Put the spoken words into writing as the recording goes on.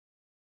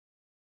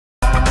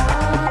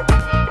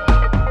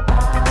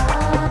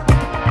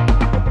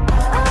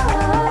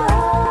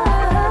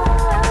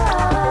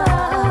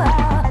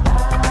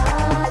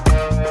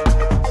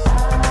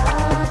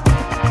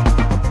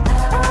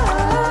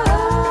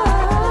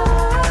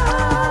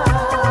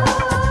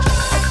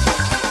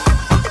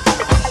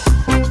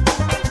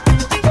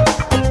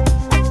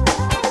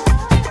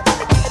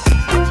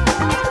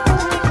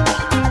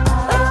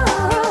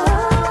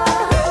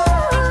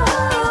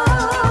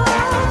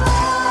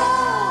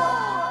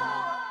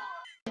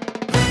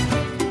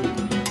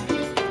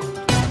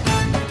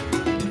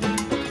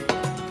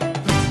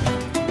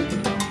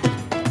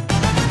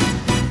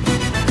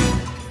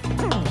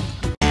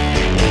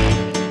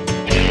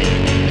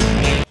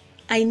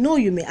I know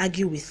you may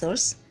argue with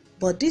us,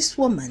 but this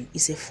woman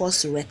is a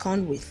force to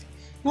reckon with.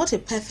 Not a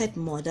perfect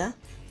mother,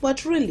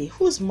 but really,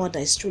 whose mother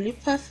is truly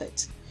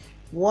perfect?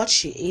 What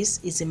she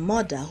is a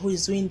mother who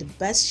is doing the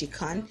best she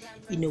can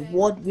in a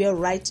world where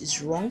right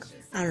is wrong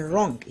and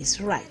wrong is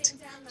right.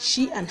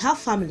 She and her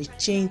family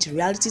changed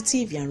reality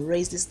TV and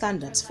raised the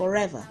standards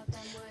forever.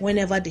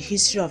 Whenever the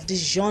history of this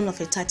genre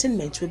of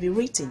entertainment will be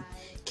written,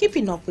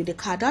 keeping up with the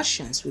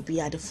Kardashians will be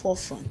at the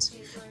forefront.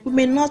 We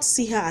may not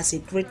see her as a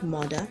great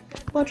mother,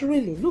 but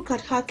really, look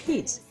at her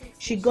kids.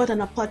 She got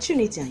an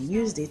opportunity and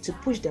used it to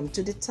push them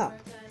to the top.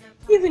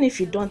 Even if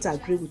you don't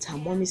agree with her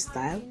mommy's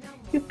style,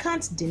 you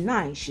can't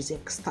deny she's a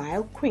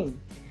style queen.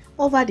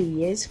 Over the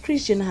years,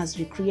 Kris Jenner has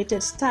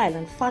recreated style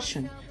and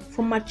fashion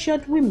for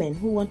matured women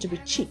who want to be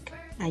chic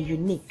and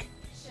unique.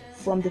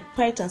 From the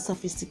pert and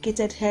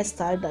sophisticated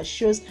hairstyle that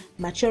shows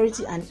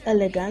maturity and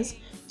elegance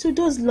to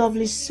those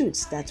lovely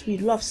suits that we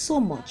love so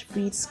much,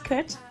 be it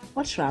skirt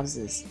or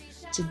trousers,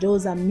 to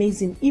those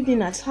amazing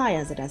evening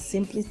attires that are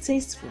simply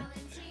tasteful.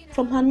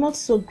 From her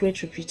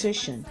not-so-great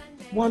reputation,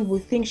 one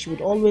would think she would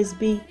always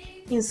be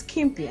in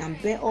skimpy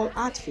and bare-all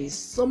outfits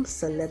some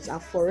celebs are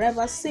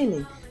forever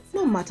singing,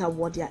 no matter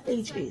what their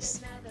age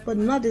is. But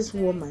not this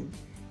woman.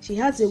 She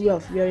has a way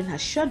of wearing her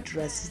short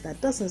dresses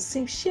that doesn't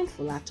seem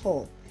shameful at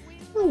all.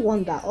 No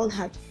wonder all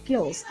her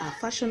girls are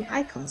fashion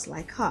icons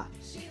like her.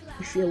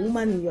 If you're a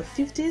woman in your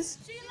 50s,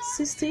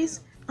 60s,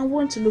 and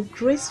want to look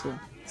graceful,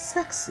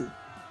 sexy,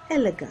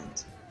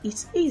 elegant,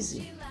 it's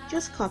easy.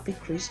 Just copy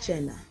Kris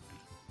Jenner.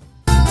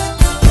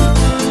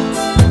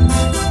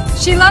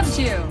 She loves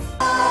you.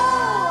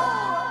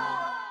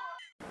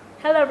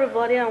 Hello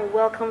everybody and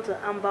welcome to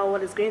Amber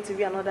World. It's going to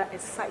be another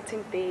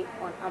exciting day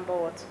on Amber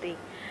World today.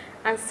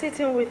 And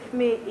sitting with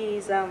me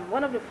is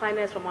one of the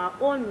finest from our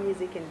own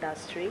music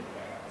industry,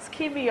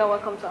 Skiibii. You're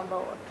welcome to Amber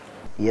World.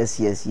 Yes,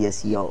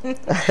 yo.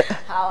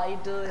 How are you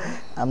doing?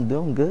 I'm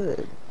doing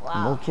good. Wow.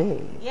 I'm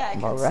okay. Yeah, I I'm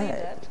can all see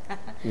right. that.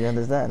 You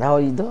understand? How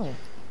are you doing?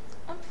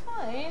 I'm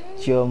fine.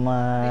 You're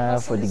my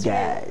for the is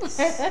guys.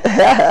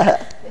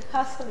 The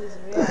hustle is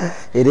real.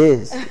 It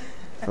is.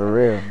 For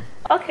real.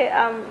 Okay,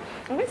 I'm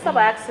going to start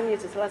by asking you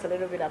to tell us a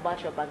little bit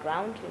about your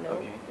background,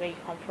 where you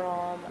come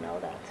from and all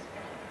that.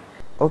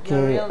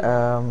 Okay,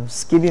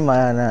 Skiibii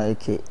Mayana,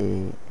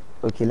 aka,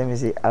 okay, let me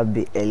say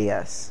Abdi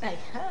Elias,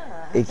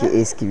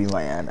 aka Skiibii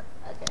Mayana.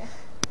 Okay.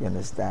 You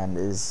understand?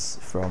 Is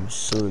from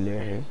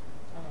Surulere,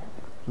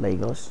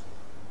 Lagos.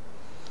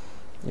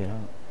 You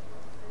know,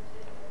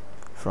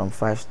 from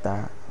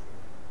 5-star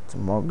to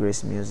more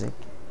grace music,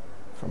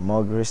 from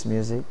more grace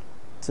music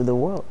to the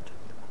world.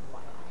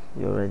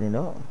 You already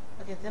know.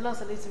 Okay, tell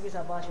us a little bit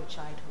about your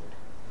childhood.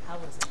 How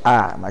was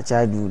it? My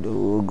childhood,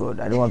 oh God,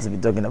 I don't want to be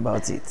talking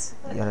about it.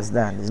 You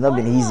understand? It's not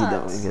been easy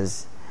though,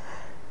 because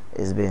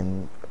it's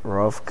been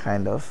rough,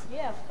 kind of.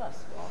 Yeah, of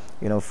course.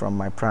 You know, from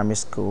my primary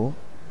school,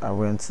 I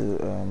went to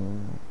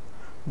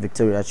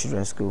Victoria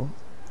Children's School,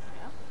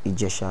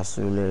 Ijesha,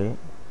 Surulere.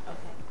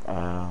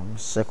 Okay.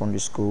 Secondary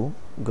school,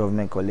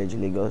 Government College,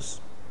 Lagos.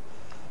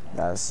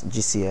 That's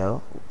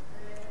GCL,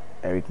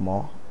 Eric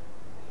Moore.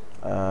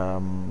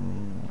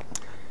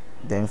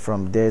 Then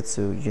from there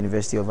to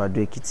University of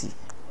Ado-Ekiti.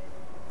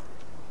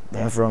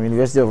 Then from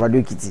University of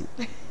Ado-Ekiti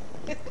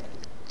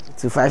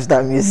to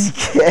 5-star music.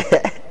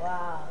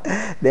 Wow.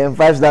 Then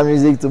 5-star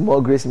music to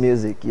more grace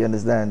music. You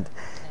understand? Okay.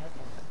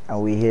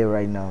 And we're here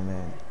right now,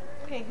 man.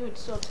 Okay, good.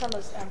 So tell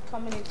us,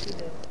 coming into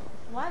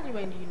while you were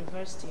in the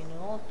university,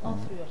 all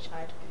through your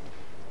childhood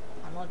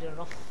and all the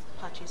rough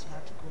patches you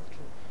had to go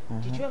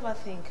through, did you ever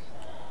think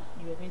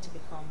you were going to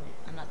become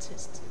an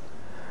artist?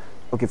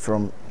 Okay,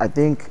 I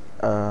think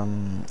I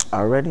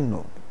already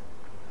know.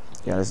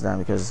 You understand?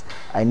 Because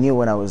I knew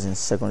when I was in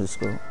secondary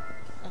school.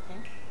 Okay.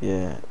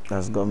 Yeah,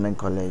 that's government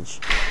college.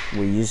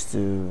 We used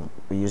to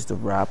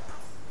rap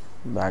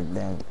back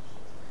then.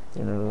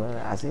 You know,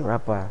 as a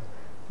rapper,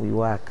 we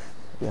work.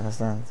 You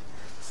understand?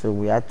 So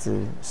we had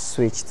to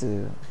switch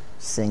to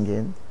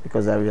singing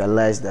because I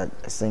realized that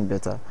I sing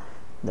better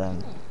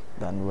than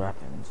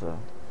rapping.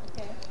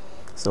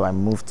 So I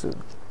moved to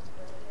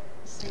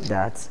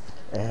that.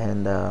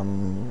 And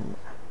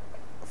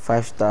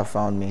 5-star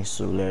found me in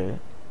Surulere,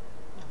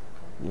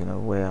 you know,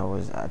 where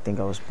I think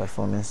I was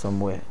performing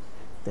somewhere.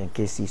 Then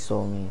Casey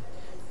saw me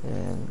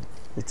and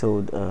he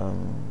told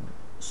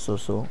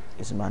Soso,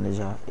 his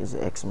manager, his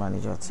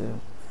ex-manager,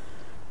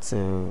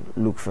 to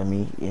look for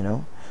me, you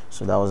know.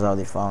 So that was how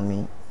they found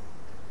me,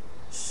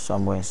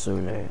 somewhere in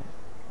Surulere.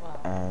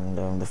 Wow.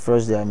 And the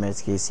first day I met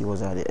Casey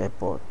was at the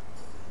airport.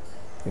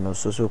 You know,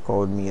 Soso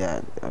called me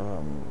that,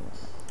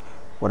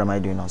 what am I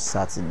doing on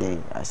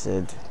Saturday? I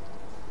said,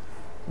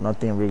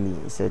 nothing really.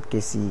 He said,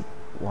 Casey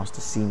wants to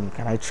see me.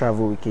 Can I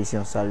travel with Casey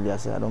on Saturday? I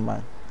said, I don't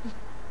mind.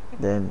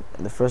 Then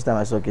the first time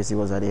I saw Casey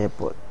was at the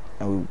airport,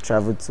 and we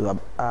traveled to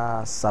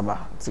Sabah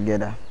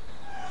together.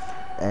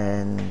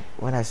 And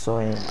when I saw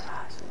him,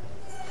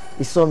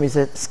 he saw me,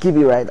 said,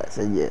 Skiibii, right? I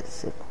said, yes. He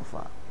said,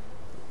 confirm.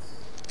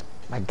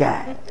 My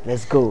guy,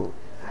 let's go.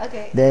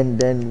 Okay.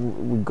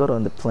 Then we got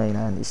on the plane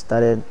and he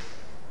started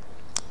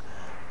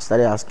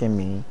asking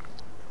me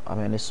how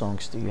many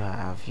songs do you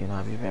have? You know,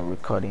 have you been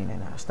recording?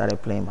 And I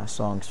started playing my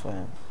songs for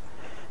him.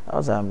 That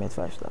was how I met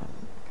 5-star.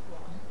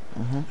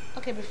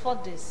 Okay, before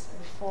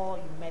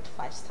you met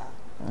 5-star,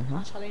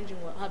 how challenging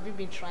have you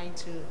been trying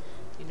to,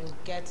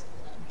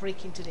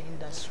 break into the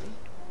industry?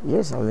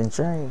 Yes, I've been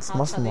trying.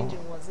 How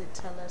challenging was it?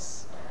 Tell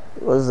us.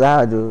 It was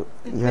hard, though.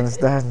 You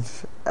understand?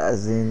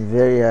 As in,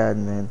 very hard,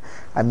 man.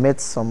 I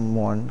met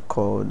someone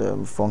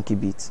called Funky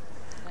Beat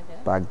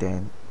back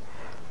then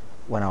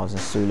when I was in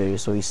Sulere.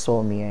 So he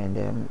saw me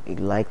and he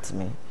liked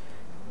me.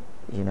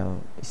 You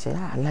know, he said,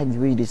 I like the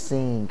way you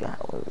sing.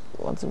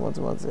 What?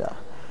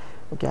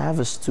 Okay, I have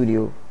a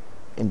studio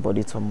in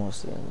Body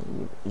Thomas,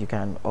 and you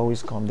can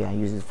always come there and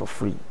use it for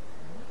free.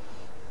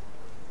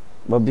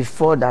 But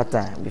before that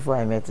time, before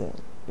I met him,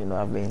 you know,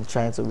 I've been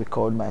trying to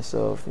record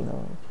myself. You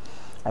know,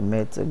 I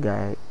met a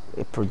guy,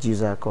 a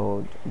producer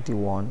called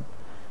D1.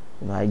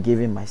 You know, I gave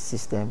him my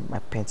system, my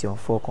Pentium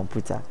 4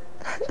 computer,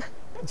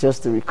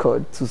 just to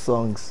record 2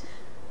 songs.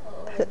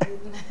 Oh,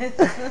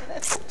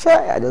 goodness.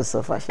 I just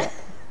suffer.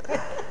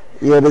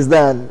 You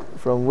understand?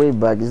 From way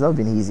back, it's not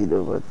been easy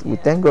though, but we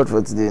thank God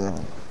for today now.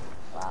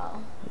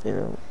 Wow. You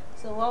know.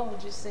 So what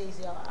would you say is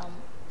your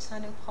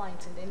turning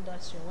point in the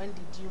industry? When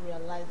did you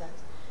realize that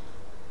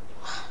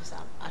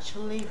I'm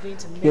actually going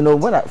to make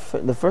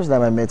when the first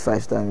time I met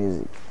 5-star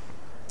Music,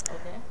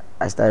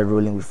 I started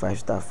rolling with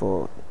 5-star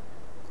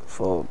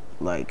for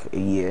like a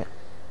year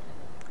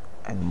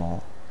and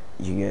more.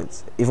 You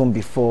get, even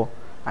before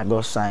I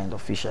got signed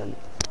officially.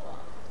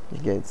 You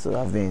get, so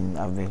I've been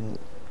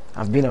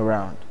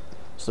around.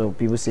 So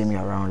people see me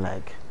around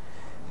like,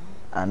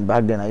 and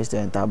back then I used to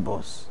enter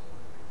bus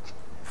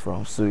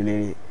from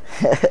Sulere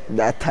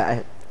that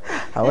time.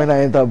 And when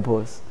I enter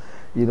bus,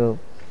 you know,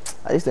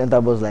 I used to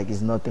enter bus like it's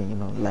nothing, you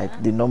know,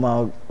 like the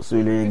normal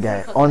Sulere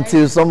guy.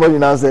 Until somebody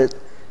now said,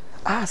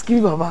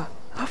 Skiibii Baba,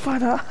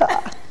 father.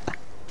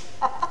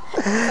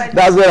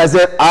 That's when I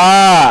said,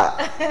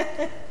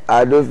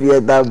 I don't fear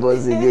that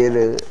bus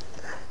again.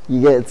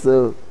 You get,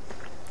 so,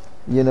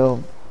 you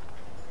know,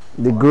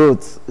 the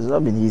growth has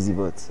not been easy,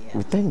 but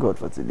we thank God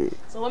for today.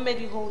 So what made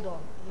you hold on?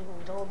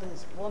 With all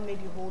this, what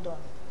made you hold on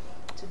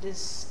to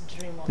this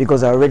dream?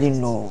 Because I already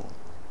know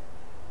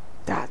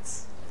that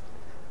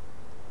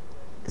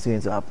it's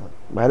going to happen.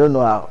 But I don't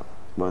know how,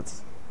 but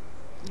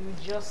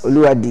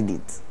Oluwa did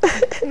it.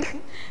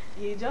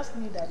 You just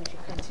knew that if you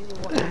continue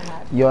working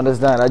hard. You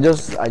understand? I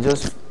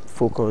just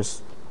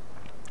focus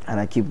and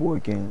I keep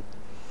working.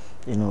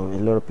 You know, a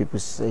lot of people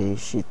say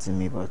shit to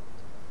me, but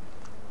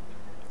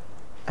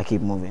I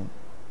keep moving.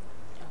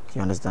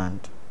 You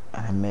understand?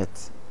 And I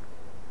met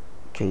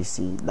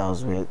Casey. That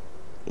was where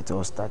it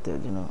all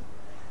started, you know.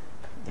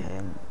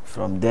 Then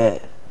from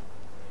there,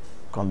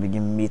 come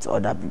begin meet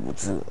other people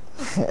too.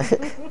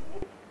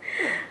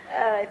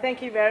 Alright,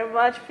 thank you very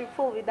much,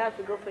 people. With that,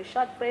 we go for a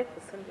short break.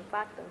 We'll soon be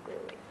back. Don't go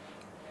away.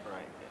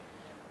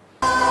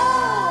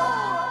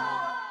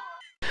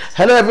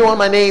 Hello everyone,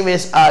 my name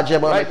is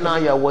Ajay. Right now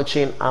you're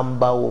watching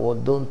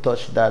Ambawo. Don't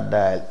touch that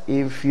dial.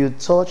 If you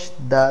touch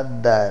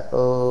that dial,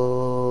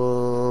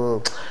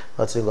 oh,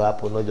 nothing will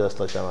happen. No, just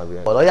touch my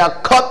behind. But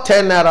yeah, cut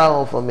 10 naira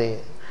on for me.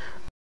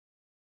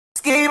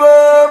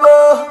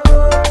 Skiibii.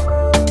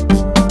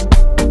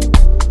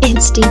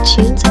 It's D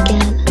Tunes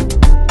again.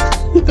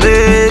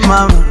 Play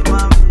mama,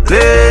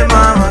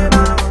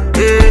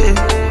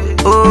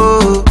 yeah,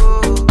 oh,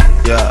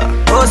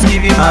 yeah. Oh,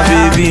 Skiibii, my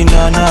baby,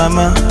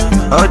 Nana,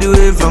 all the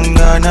way from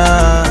Ghana.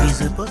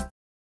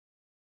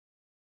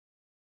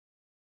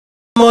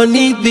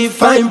 Money be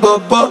fine,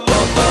 Bobo.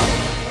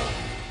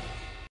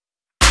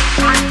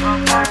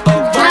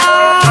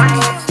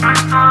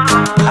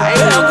 I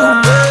love you,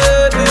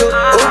 baby,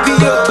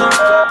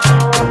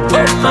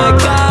 oh my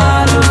God.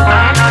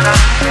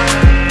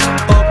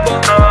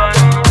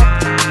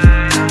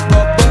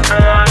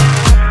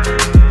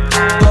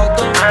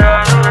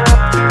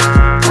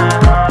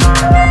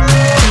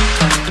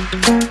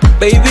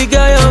 Baby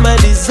girl, you're my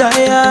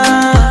desire.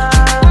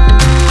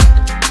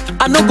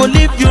 I no go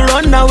leave you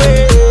run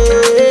away,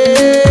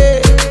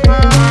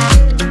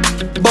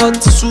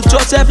 but suit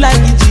yourself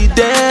like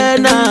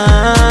Ijidena.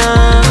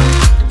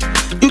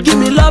 You give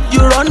me love, you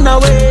run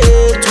away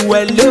to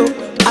hello.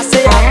 I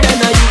say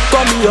Abena, you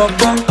call me your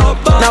bum.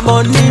 Na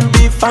money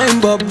be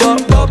fine, bobo.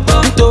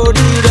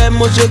 Nítorí rẹ̀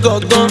mo ṣe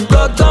gangan.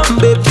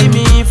 Baby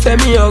mi fẹ́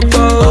mi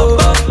ọgbọ́.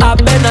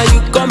 Abena, you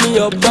call me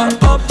your bum.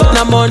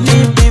 Na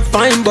money be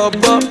fine,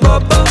 bobo.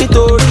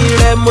 Nítorí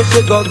rẹ̀ mo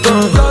ṣe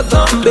gangan.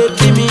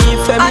 Baby mi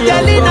fẹ́ mi ọgbọ́.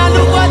 Angelina,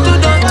 look what you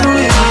done to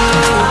me.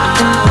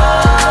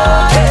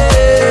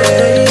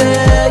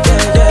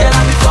 Girl,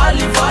 I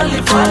be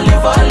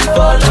falling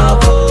for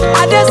love.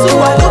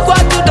 Adesuwa, look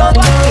what you done to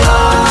me.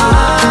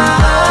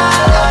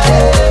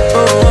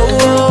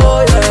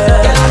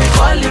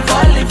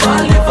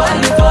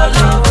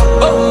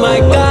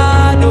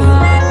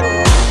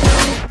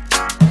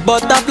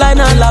 Butterfly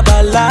na laba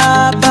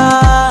laba.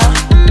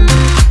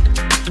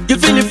 You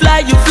feel it fly,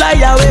 you fly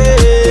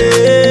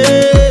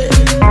away.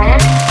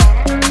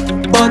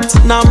 But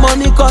now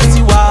money cause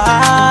you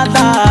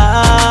wahala.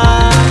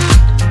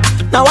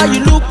 Now why you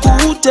look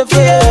good a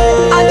fair.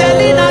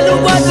 Adelina,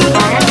 look what you do.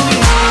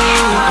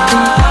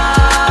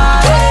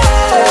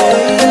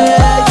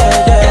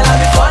 Girl, I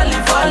be falling.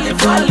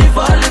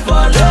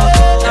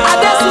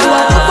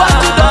 Adesina, look what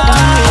you done to me.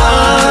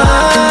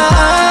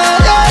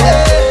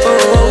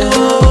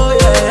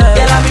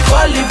 Girl, I be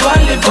falling.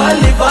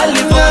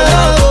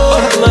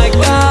 Oh my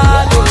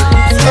God.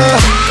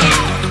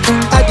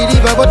 I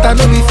deliver, but I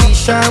know be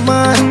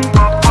fisherman.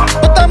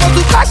 But I must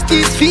to catch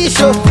this fish,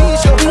 oh.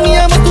 Me,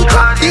 I must to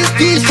catch this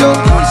fish, oh.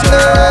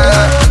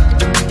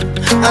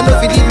 I know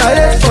if you leave my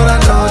legs for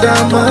another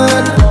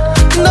man,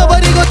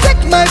 nobody go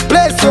take my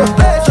place, oh.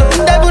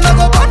 Devil no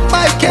go cut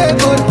my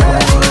cable.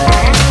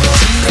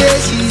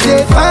 She's a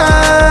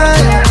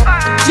fine.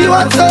 She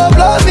wants to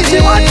blow me, she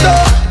wants to.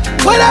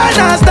 When I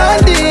not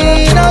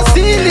standing, no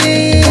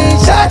ceiling,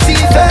 shawty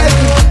fed.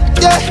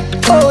 Yeah,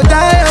 oh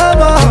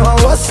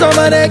diamond, what's some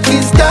of the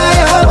kiss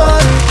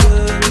diamond?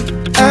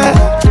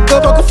 Go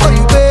back for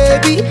you,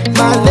 baby,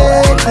 my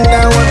leg.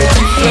 Now I'm a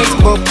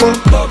different pop.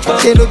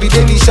 They no be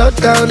daily shut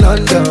down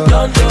London.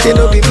 They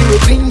no be me will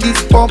bring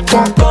this pop.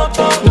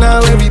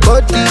 Now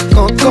everybody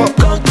come.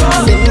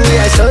 Same way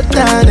I shut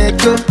down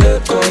Echo.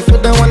 Before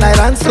the one I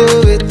ran so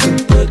it.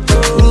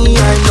 Me,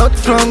 I'm not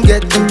from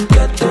ghetto,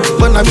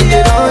 but I be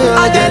the royal.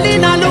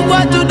 Adelina, look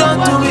what you done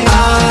to me.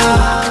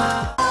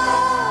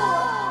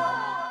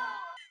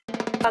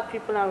 Black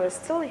people, and we're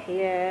still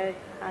here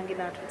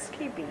hanging out with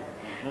Skiibii.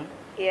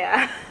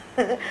 Yeah.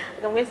 I'm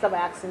going to start by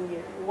asking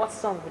you, what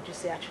song would you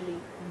say actually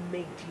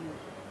made you?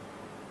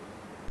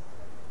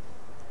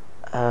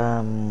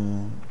 I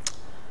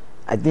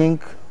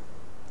think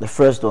the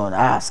first one,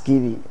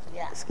 Skiibii.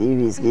 Yeah.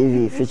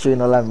 Skiibii, featuring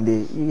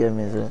Olamide. You get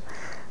me?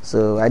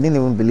 So I didn't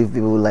even believe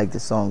people would like the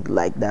song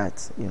like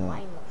that, you know. Why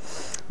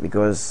not?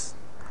 Because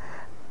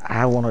I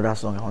had one other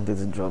song I wanted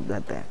to drop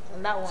that time.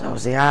 And that one? So I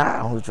was saying,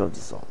 I want to drop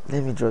this song.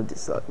 Let me drop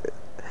this song.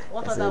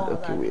 What I other said, one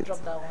okay, that wait.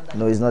 dropped that one?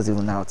 No, it's not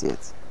even out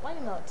yet. Why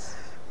not?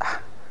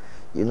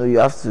 You know, you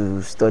have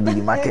to study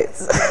the market.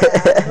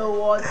 Yeah, know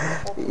what is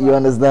popular, You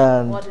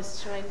understand? what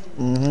is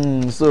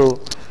trendy. So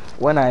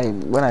when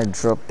I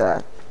dropped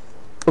that,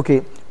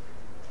 okay,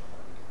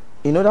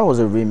 you know, that was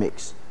a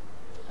remix.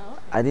 Oh,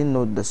 okay. I didn't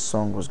know the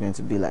song was going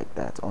to be like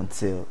that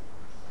until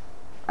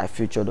I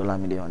featured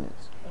Olamide on it.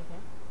 Okay.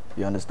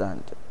 You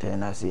understand?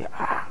 Then I say,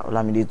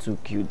 Olamide too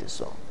cute the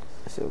song.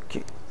 I say,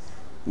 okay,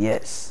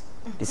 yes,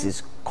 this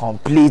is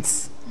complete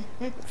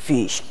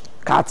fish,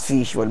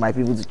 catfish for my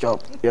people to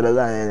chop. You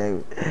understand? And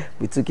then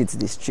we took it to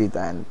the street,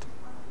 and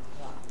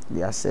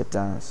the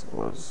acceptance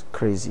was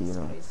crazy, you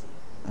know. Crazy.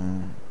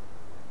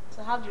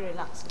 So how do you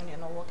relax when you're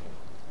not working?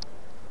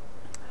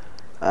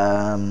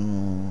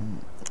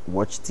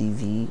 Watch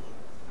TV,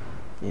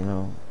 you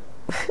know.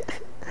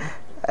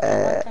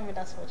 Tell me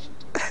that's what you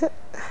do.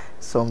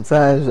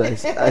 Sometimes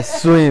I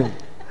swim,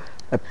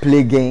 I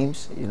play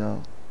games, you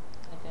know,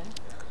 Okay.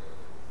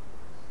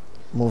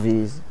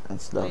 movies and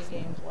Play stuff.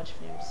 games, watch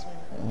films,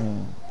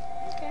 swim.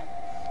 Okay.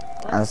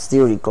 And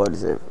still record.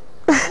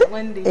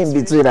 When they In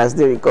between, I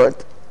still record.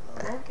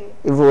 Okay.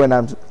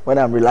 Even when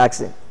I'm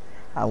relaxing,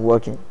 I'm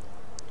working.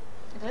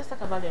 Okay, let's talk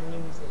about your new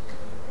music.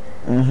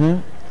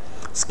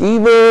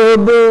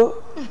 Skiibii,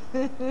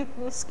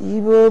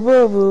 Skiibii,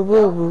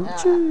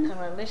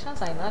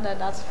 Congratulations, I know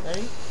that's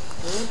very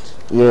good.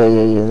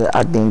 Yeah.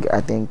 I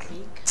think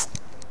Big.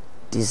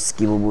 this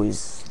Skiibii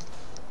is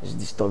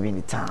disturbing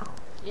the town.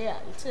 Yeah,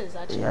 it is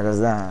actually. You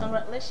understand?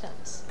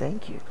 Congratulations.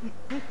 Thank you.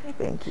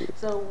 Thank you.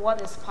 So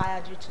what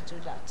inspired you to do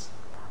that?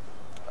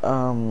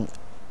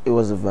 It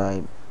was a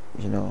vibe,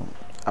 you know.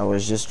 I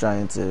was just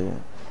trying to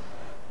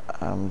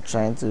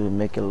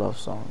make a love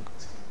song,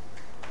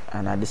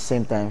 and at the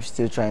same time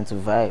still trying to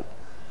vibe.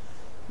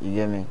 You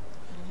get me?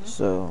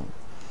 So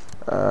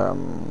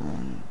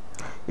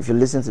if you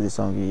listen to the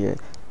song, you hear,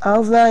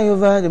 I'll fly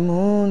over the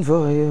moon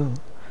for you,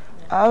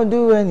 I'll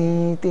do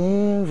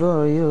anything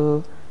for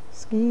you.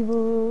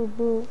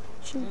 Skiibii,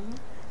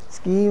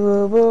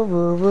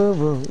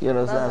 Skiibii, you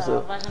know what I'm That's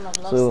our version of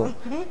love so song.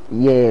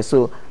 yeah,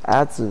 so I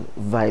had to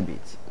vibe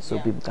it so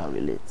Yeah. people can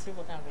relate,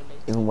 People can relate.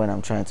 even when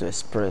I'm trying to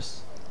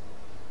express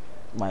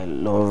my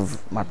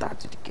love matter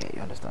to the girl.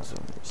 You understand? So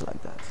it's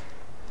like that.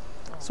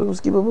 So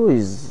Skiibii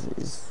is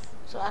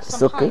So at it's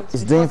some okay. point,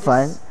 It's before doing this-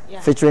 fine.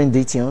 Yeah. Featuring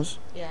D-Tunes,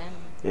 Yeah.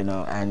 you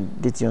know,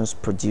 and D-Tunes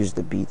produced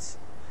the beats.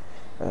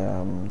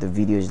 The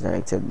video is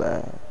directed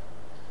by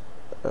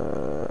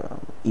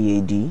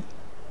EAD,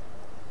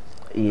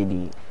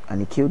 and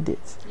he killed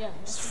it. Yeah.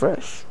 It's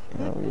fresh,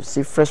 you know. You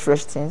see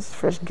fresh things,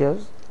 fresh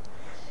girls,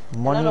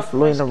 money of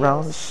flowing fresh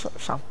around, girls.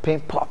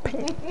 champagne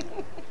popping.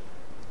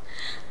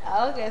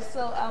 Okay,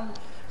 so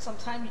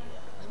sometime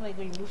when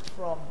you moved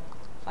from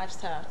 5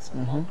 Star to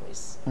More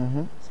Grace.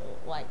 So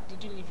why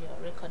did you leave your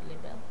record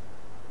label?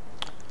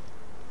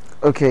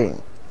 Okay,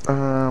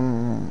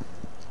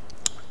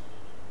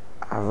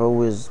 I've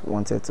always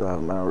wanted to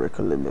have my own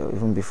record label,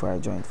 even before I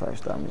joined 5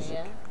 Star Music.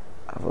 Yeah.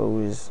 I've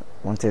always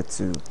wanted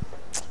to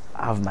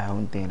have my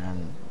own thing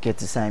and get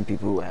to sign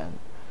people, and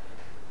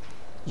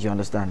you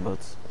understand. But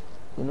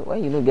you know,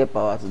 when you don't get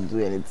power to do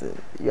anything,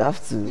 you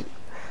have to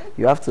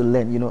You have to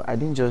learn. You know, I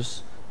didn't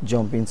just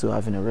jump into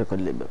having a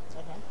record label.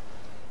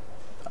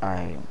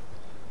 Okay.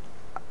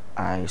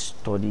 I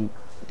studied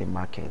the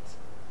market.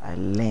 I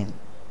learned.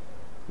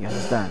 You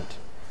understand?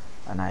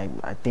 And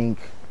I think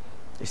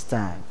it's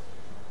time.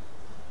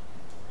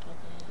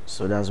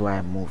 So that's why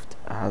I moved.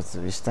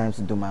 It's time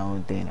to do my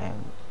own thing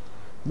and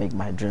make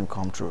my dream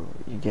come true.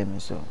 You get me?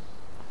 So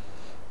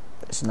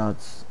it's not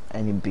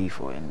any beef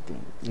or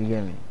anything. You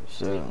get me?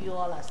 So you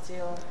all are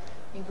still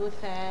in good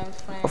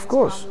terms, friends, of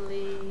course,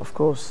 family? Of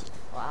course.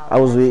 Wow. I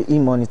was with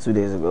E-Money 2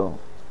 days ago.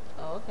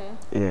 Oh, okay.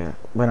 Yeah,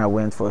 when I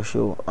went for a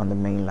show on the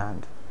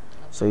mainland.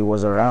 So he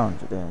was around.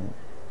 Then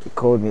he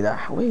called me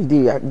that, where you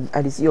did?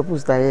 I did see your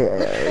poster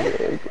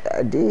here.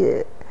 I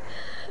did.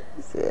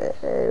 He said,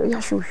 yeah,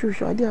 sure.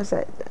 I did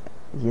outside.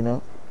 You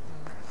know,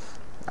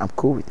 I'm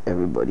cool with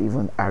everybody,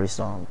 even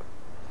Harrison.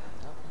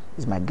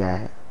 He's my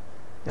guy.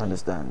 You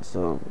understand?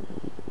 So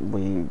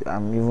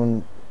I'm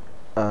even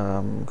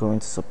going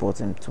to support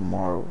him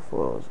tomorrow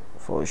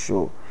for a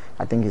show.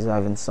 I think he's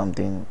having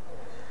something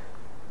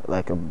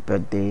like a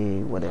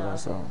birthday, whatever.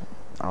 So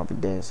I'll be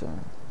there. So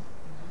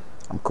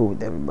I'm cool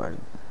with everybody.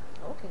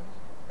 Okay,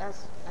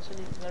 that's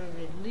actually very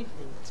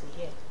relieving to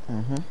hear.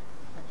 Okay,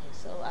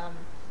 so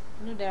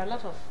you know, there are a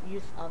lot of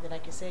youth out there,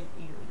 like you said,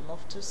 you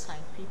love to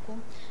sign people.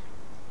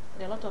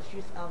 There are a lot of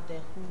youth out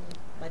there who,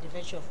 by the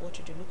virtue of what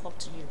you do, look up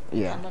to you.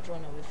 You cannot run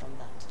away from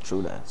that.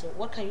 True that. So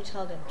what can you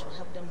tell them to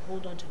help them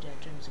hold on to their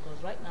dreams?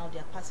 Because right now they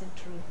are passing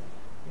through,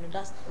 you know,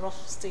 that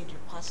rough stage you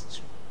passed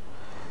through.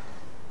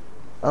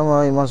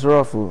 You must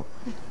rough. You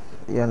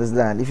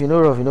understand? If you know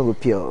rough, you know go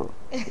pure.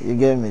 You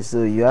get me?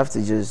 So you have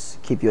to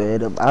just keep your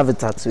head up. I have a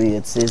tattoo here.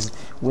 It says,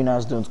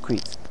 winners don't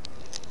quit.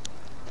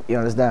 You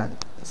understand?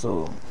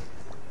 So,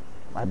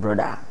 my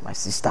brother, my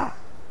sister,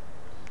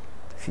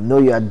 if you know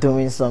you are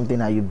doing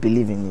something and you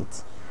believe in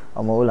it,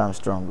 I'm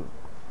strong.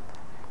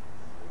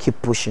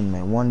 Keep pushing,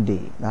 man. One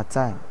day, that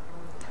time,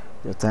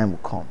 your time will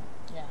come.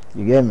 Yeah.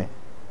 You get me?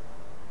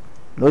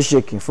 No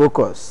shaking.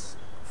 Focus.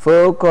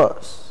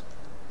 Focus.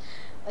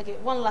 Okay,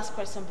 one last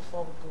question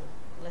before we go.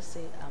 Let's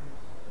say,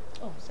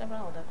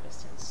 several other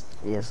questions.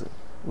 Yes, sir.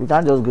 We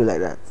can't just go like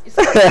that. Is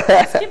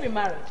Skiibii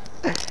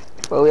married?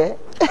 For where?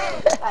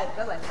 Because I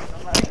know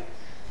you're married.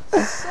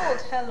 So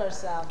tell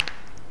us,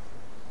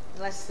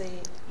 let's say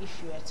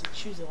if you were to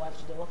choose a wife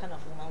today, what kind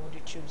of woman would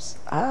you choose?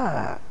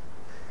 Yeah,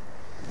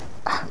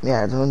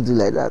 I don't do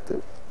like that.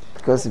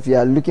 Because if you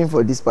are looking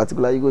for this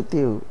particular, you go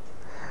tell.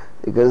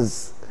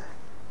 Because,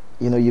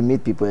 you know, you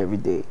meet people every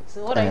day.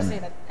 So what are you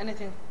saying? That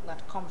anything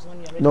that comes when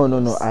you're ready?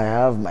 No. I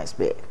have my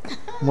spec.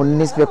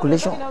 Money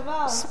speculation.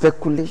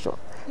 Speculation.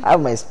 I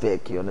have my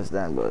spec, you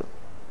understand?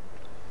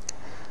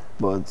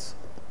 But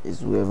it's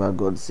whoever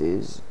God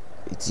says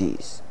it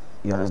is.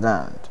 You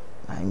understand?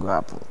 I ain't gonna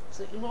happen.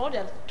 So what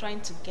you're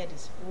trying to get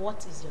is,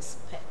 what is your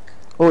spec?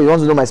 Oh, you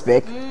want to know my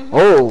spec?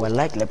 Oh, I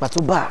like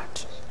lepato bad.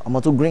 I'm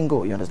a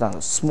gringo, you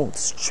understand? Smooth,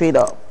 straight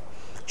up,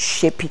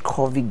 shapy,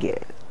 curvy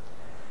girl,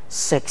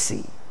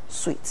 sexy,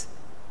 sweet,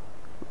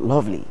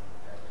 lovely,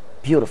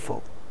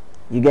 beautiful.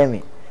 You get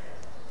me?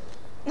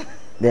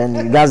 Then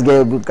you guys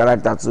get a good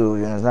character too,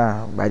 you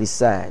understand? By the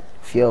side,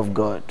 fear of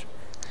God.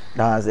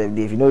 That's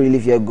if you don't really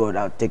fear God,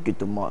 I'll take you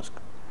to mosque.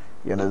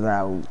 You understand?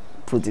 I'll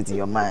put it in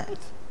your mind.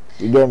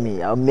 You get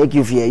me? I'll make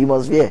you fear. You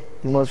must fear.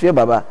 You must fear,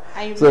 Baba.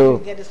 And you so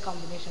really get this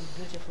combination,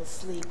 beautiful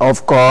sleep.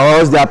 Of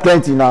course, there are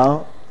plenty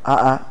now.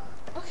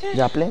 Okay.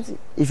 There are plenty.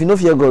 If you don't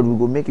fear God, we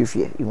will make you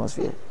fear. You must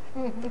fear.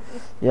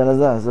 You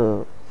understand?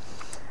 So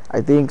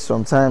I think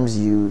sometimes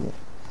you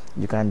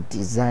can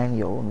design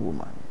your own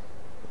woman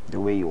the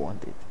way you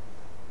want it.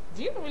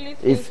 Do you really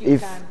think you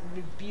can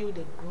rebuild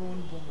a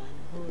grown woman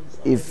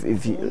who is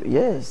if you,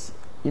 yes,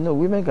 you know,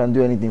 women can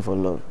do anything for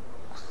love.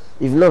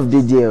 If love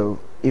did there,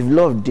 if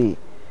love did,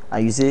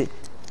 and you say,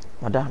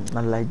 madam,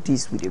 not like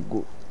this we dey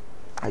go,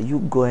 are you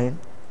going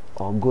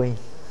or going?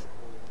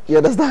 You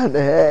understand?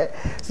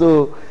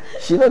 So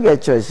she don't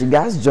get choice. She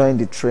has joined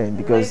the train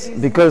because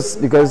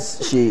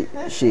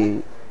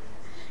she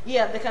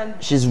yeah, they can.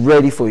 She's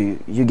ready for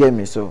you. You get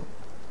me? So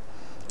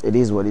it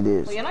is what it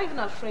is. But you're not even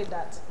afraid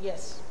that,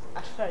 yes,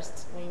 at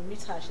first when you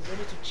meet her, she's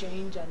ready to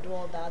change and do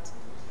all that,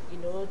 you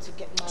know, to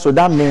get married. So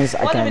that means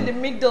what I can. In the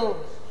middle?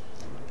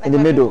 Like in the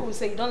middle. People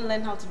say you don't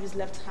learn how to use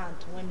left hand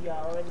when you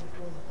are already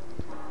grown.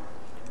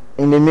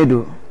 In the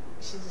middle.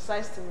 She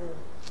decides to.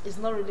 It's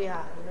not really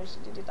her, you know. She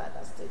did it at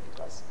that stage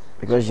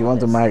because she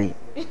wants to marry.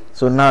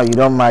 So now you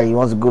don't marry, you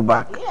want to go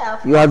back. Yeah.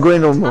 You are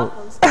going no more.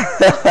 It's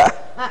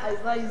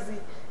not easy.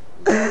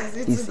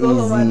 It's to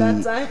go home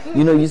at that time.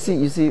 You know, you see,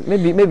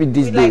 maybe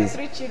these with days.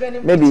 Like 3 children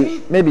in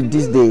maybe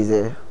these days,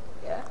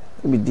 yeah.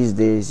 Maybe these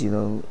days, you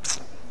know,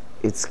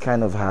 it's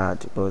kind of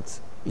hard. But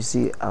you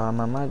see, our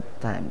mama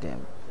time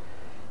them,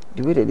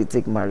 the way that they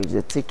take marriage,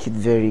 they take it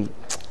very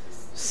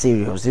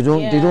serious. They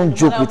don't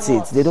joke with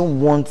it. They don't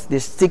want. They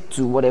stick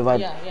to whatever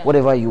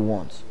you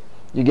want.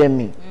 You get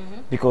me?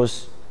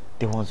 Because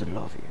they want to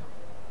love you.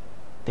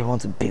 They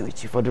want to be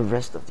with you for the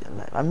rest of their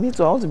life. I mean,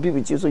 so I want to be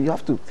with you, so you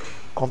have to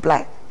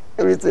comply.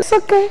 Everything. It's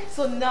okay.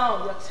 So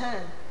now your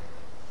turn.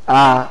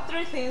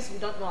 Three things we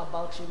don't know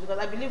about you, because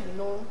I believe we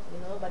know,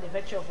 by the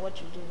virtue of what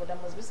you do, but there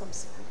must be some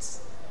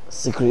secrets.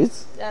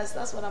 Secrets? Yes,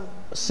 that's what I'm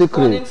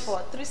Secrets for.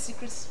 3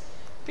 secrets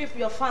people,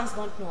 your fans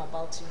don't know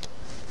about you.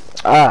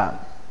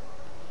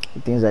 The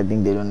things I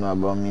think they don't know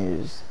about me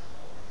is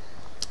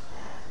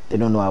they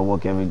don't know I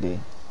work every day.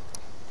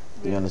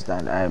 You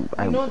understand?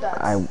 I know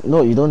that.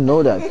 No, you don't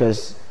know that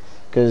because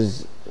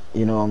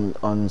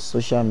on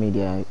social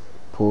media I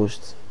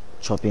post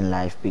chopping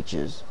life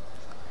pictures,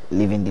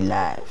 living the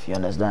life. You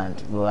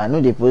understand? Well, I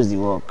know they post the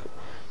work.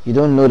 You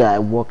don't know that I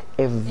work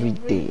every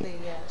day.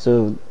 Yeah.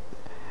 So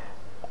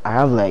I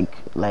have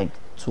like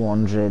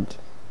 200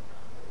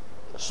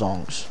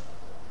 songs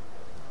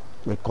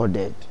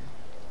recorded.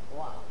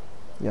 Wow.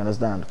 You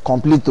understand?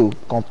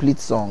 Complete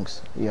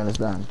songs. You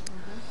understand?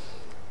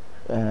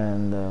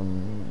 And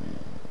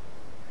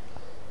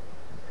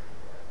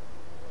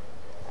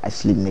I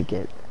sleep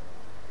naked.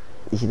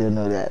 You don't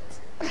know that.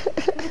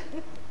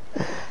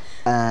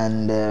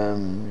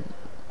 And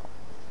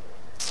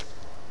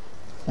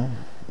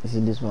you see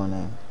this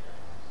one.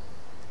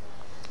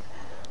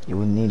 You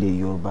will need a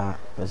Yoruba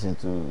person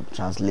to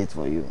translate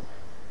for you.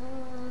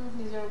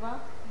 Is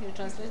Yoruba? You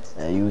translate?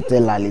 You will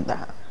tell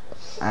Lalita.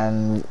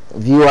 And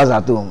viewers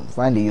at home,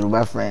 find a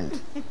Yoruba friend.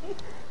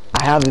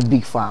 I have a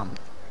big farm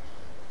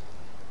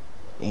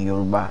in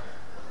Yoruba.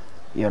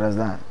 You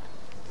understand?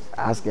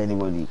 Ask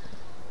anybody,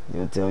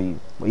 they'll tell you.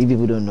 But you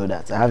people don't know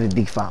that. I have a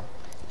big farm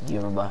in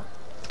Yoruba.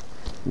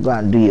 Go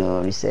and do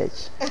your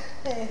research.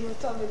 You'll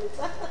tell me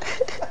later.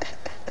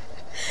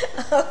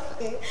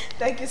 Okay,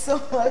 thank you so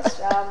much.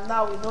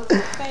 Now we know 2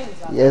 things.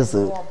 Yes,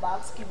 sir. More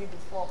about Skiibii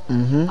before.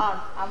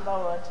 Amber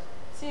Road.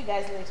 See you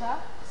guys later.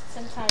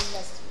 Same time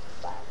next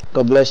week. Bye.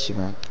 God bless you,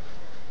 man.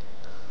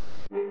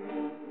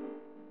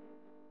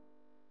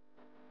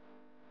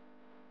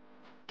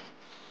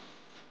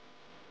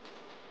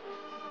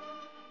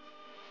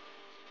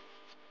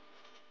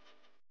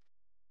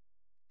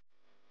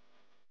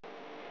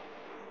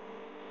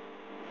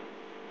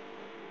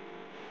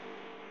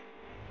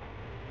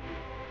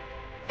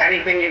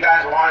 Anything you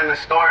guys want in the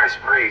store is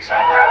free, so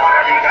grab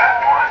whatever you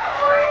guys want.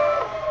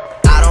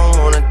 I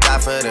don't wanna die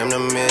for them to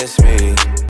miss me.